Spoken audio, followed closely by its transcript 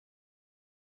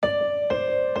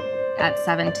At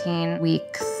 17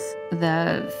 weeks,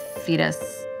 the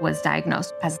fetus was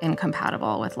diagnosed as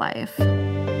incompatible with life.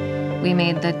 We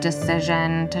made the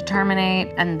decision to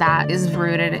terminate, and that is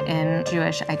rooted in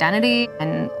Jewish identity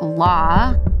and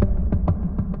law.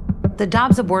 The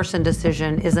Dobbs abortion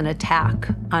decision is an attack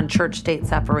on church-state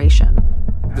separation.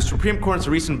 The Supreme Court's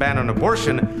recent ban on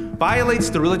abortion violates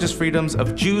the religious freedoms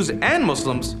of Jews and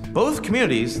Muslims, both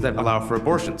communities that allow for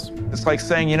abortions. It's like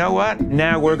saying, you know what?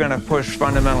 Now we're going to push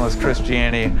fundamentalist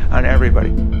Christianity on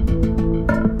everybody.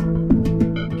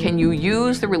 Can you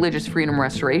use the Religious Freedom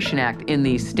Restoration Act in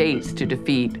these states to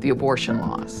defeat the abortion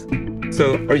laws?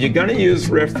 So are you going to use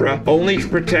RFRA only to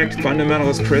protect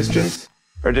fundamentalist Christians?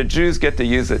 Or do Jews get to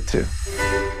use it too?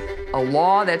 A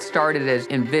law that started as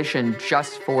envisioned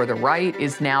just for the right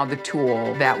is now the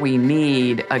tool that we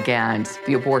need against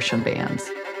the abortion bans.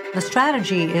 The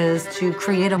strategy is to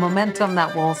create a momentum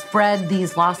that will spread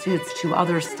these lawsuits to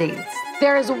other states.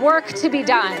 There is work to be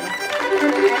done.